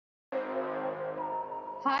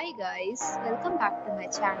Hi guys, welcome back to my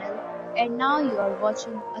channel. And now you are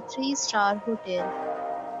watching a 3-star hotel.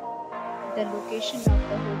 The location of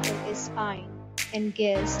the hotel is fine and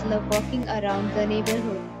guests love walking around the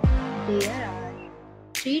neighborhood. There are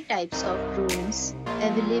 3 types of rooms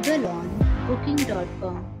available on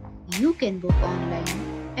booking.com. You can book online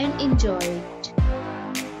and enjoy it.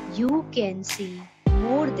 You can see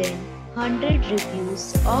more than 100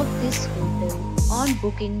 reviews of this hotel on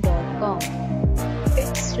booking.com.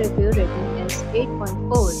 Its review rating is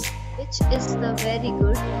 8.4, which is the very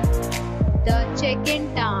good. The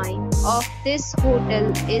check-in time of this hotel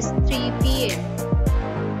is 3 p.m.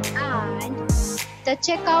 and the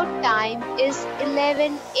checkout time is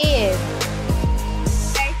 11 a.m.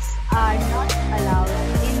 Pets are not allowed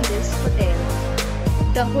in this hotel.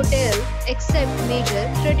 The hotel accepts major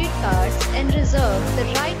credit cards and reserves the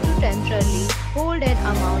right to temporarily hold an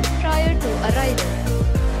amount prior to arrival.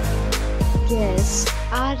 Guests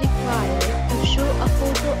are required to show a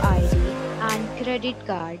photo ID and credit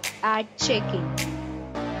card at check-in.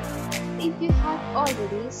 If you have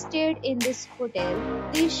already stayed in this hotel,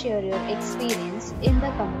 please share your experience in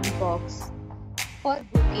the comment box. For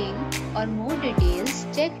booking or more details,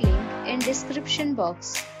 check link in description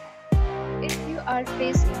box. If you are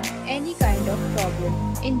facing any kind of problem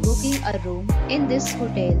in booking a room in this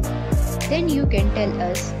hotel, then you can tell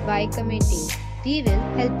us by commenting. We will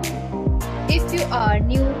help you. If you are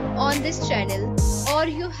new on this channel or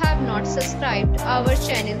you have not subscribed our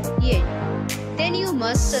channel yet, then you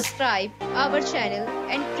must subscribe our channel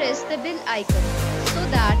and press the bell icon so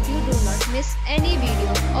that you do not miss any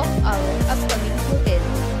video of our upcoming hotel.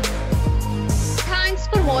 Thanks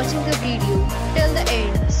for watching the video till the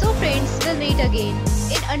end. So friends, will meet again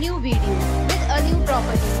in a new video with a new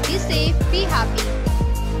property. Be safe, be happy.